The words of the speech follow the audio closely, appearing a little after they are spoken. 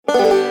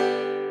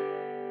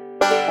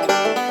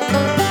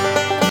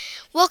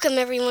Welcome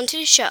everyone to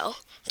the show.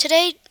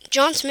 Today,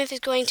 John Smith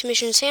is going to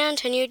Mission San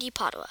Antonio de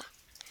Padua.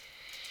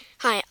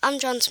 Hi, I'm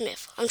John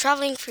Smith. I'm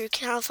traveling through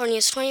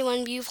California's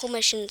 21 beautiful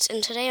missions,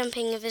 and today I'm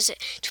paying a visit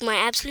to my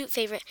absolute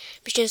favorite,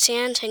 Mission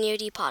San Antonio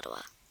de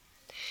Padua.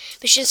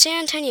 Mission San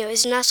Antonio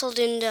is nestled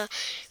in the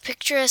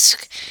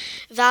picturesque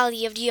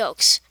Valley of the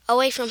Oaks,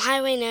 away from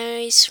highway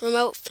noise,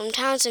 remote from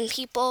towns and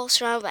people,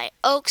 surrounded by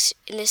oaks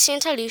in the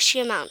Santa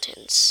Lucia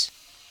Mountains.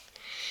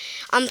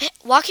 I'm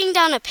walking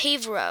down a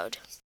paved road.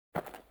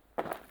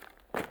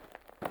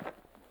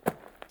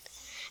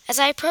 As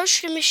I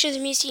approach the Missions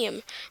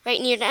Museum, right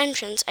near the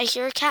entrance, I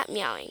hear a cat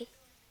meowing.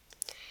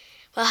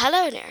 Well,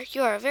 hello there.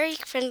 You are a very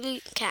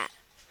friendly cat.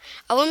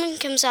 A woman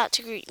comes out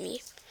to greet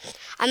me.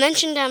 I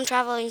mentioned that I'm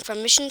traveling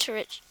from mission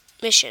to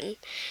mission,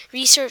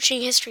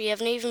 researching history of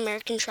Native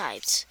American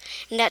tribes,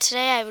 and that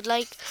today I would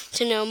like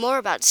to know more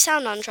about the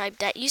Salnon tribe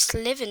that used to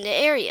live in the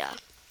area.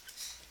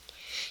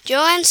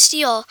 Joanne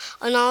Steele,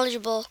 a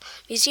knowledgeable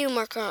museum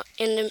worker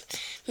and the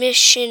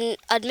mission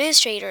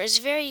administrator, is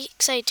very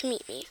excited to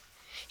meet me.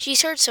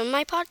 She's heard some of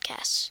my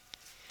podcasts.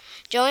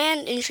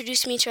 Joanne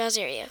introduced me to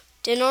Rosario,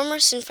 the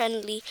enormous and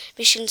friendly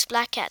mission's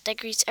black cat that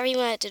greets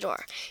everyone at the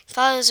door, and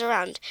follows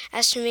around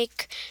as to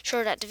make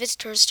sure that the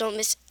visitors don't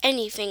miss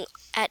anything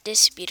at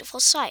this beautiful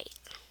site.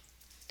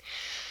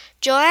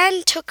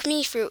 Joanne took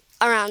me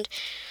around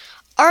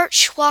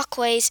arch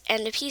walkways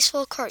and a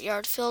peaceful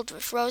courtyard filled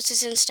with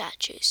roses and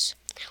statues.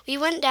 We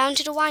went down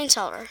to the wine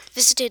cellar,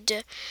 visited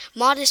the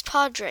modest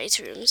Padres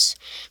rooms,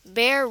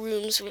 bare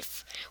rooms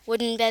with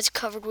wooden beds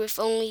covered with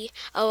only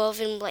a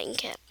woven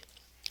blanket.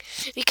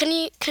 We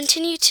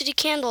continued to the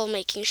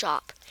candle-making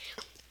shop.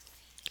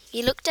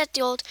 We looked at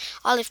the old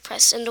olive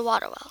press and the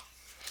water well.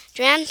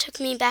 Joanne took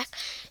me back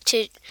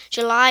to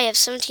July of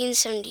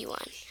 1771,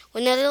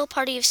 when a little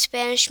party of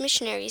Spanish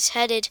missionaries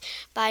headed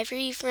by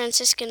 3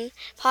 Franciscan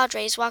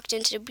Padres walked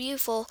into the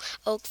beautiful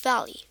Oak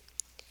Valley.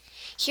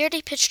 Here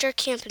they pitched their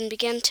camp and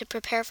began to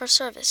prepare for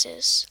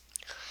services.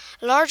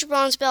 A large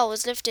bronze bell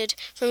was lifted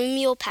from a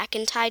mule pack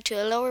and tied to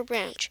a lower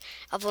branch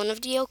of one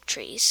of the oak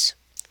trees.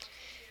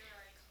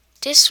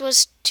 This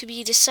was to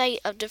be the site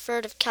of the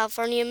third of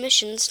California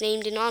missions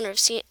named in honor of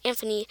St.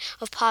 Anthony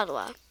of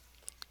Padua.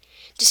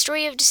 The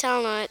story of the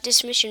Salnon at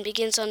this mission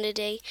begins on the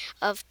day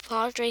of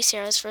Padre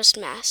Sarah's first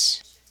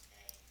Mass.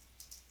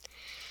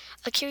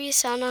 A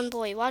curious Salnon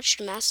boy watched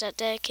the Mass that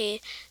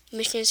dedicated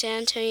Mission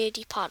San Antonio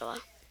de Padua.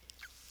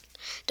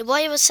 The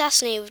boy was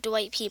fascinated with the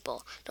white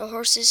people, their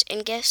horses,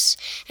 and gifts,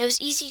 and it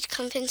was easy to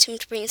convince him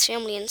to bring his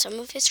family and some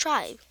of his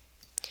tribe.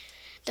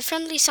 The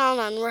friendly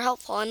Salnon were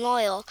helpful and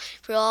loyal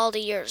through all the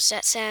years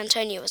that San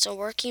Antonio was a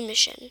working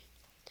mission.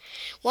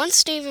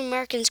 Once Native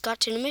Americans got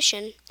to the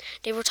mission,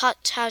 they were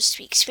taught how to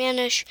speak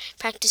Spanish,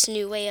 practice a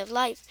new way of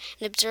life,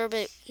 and observe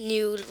a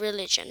new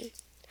religion.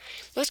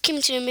 Most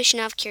came to the mission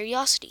out of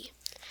curiosity.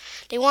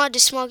 They wanted the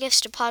small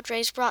gifts the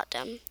Padres brought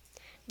them: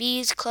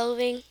 beads,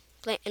 clothing,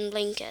 and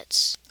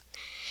blankets.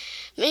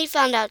 Many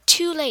found out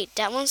too late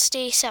that once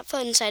they set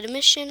foot inside the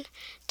mission,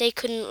 they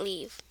couldn't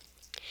leave.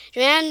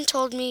 Joanne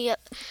told me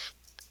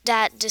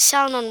that the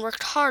Salnon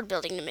worked hard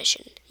building the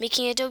mission,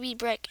 making adobe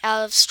brick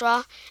out of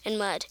straw and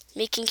mud,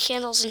 making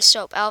candles and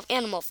soap out of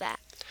animal fat,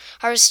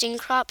 harvesting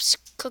crops,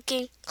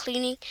 cooking,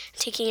 cleaning, and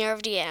taking care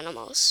of the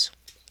animals.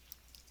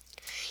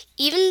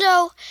 Even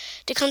though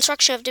the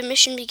construction of the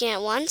mission began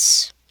at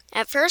once,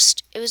 at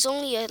first it was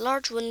only a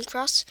large wooden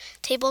cross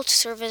table to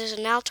serve as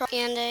an altar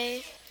and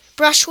a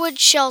brushwood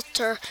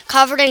shelter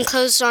covered and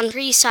closed on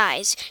 3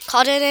 sides,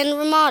 called an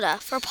enramada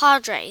for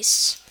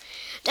Padres.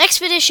 The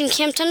expedition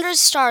camped under the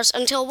stars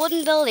until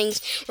wooden buildings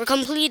were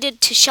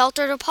completed to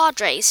shelter the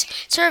Padres,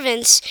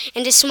 servants,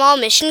 and the small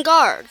mission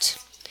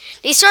guards.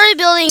 They started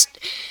building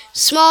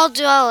small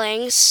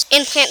dwellings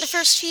and planted the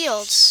first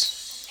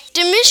fields.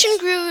 The mission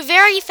grew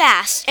very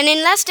fast, and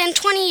in less than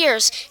 20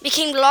 years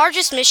became the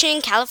largest mission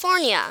in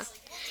California.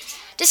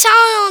 The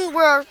Salnon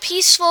were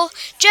peaceful,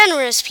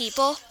 generous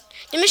people.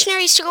 The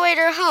missionaries took away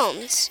their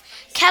homes.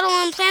 Cattle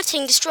and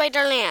planting destroyed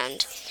their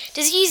land.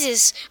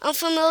 Diseases,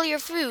 unfamiliar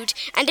food,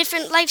 and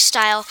different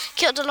lifestyle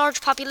killed a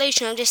large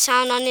population of the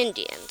Salnon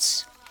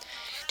Indians.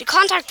 The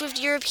contact with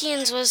the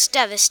Europeans was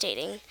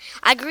devastating.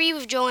 I agree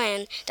with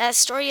Joanne that the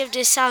story of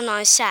the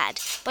Salnon is sad,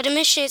 but the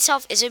mission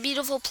itself is a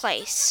beautiful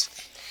place.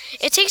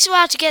 It takes a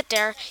while to get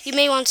there. You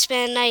may want to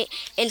spend a night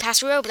in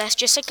Paso Robles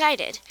just like I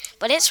did,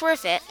 but it's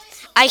worth it.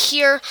 I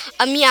hear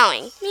a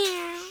meowing.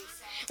 Meow.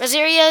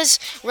 Rosario's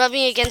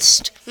rubbing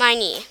against my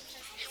knee.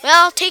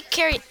 Well, take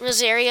care,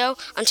 Rosario,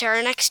 until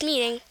our next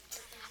meeting.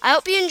 I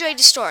hope you enjoyed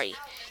the story.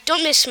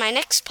 Don't miss my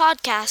next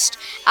podcast.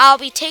 I'll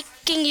be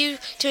taking you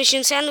to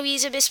Mission San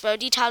Luis Obispo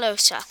de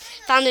Tolosa,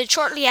 founded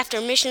shortly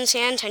after Mission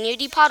San Antonio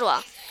de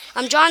Padua.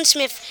 I'm John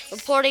Smith,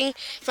 reporting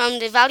from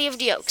the Valley of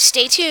the Oaks.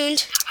 Stay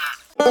tuned.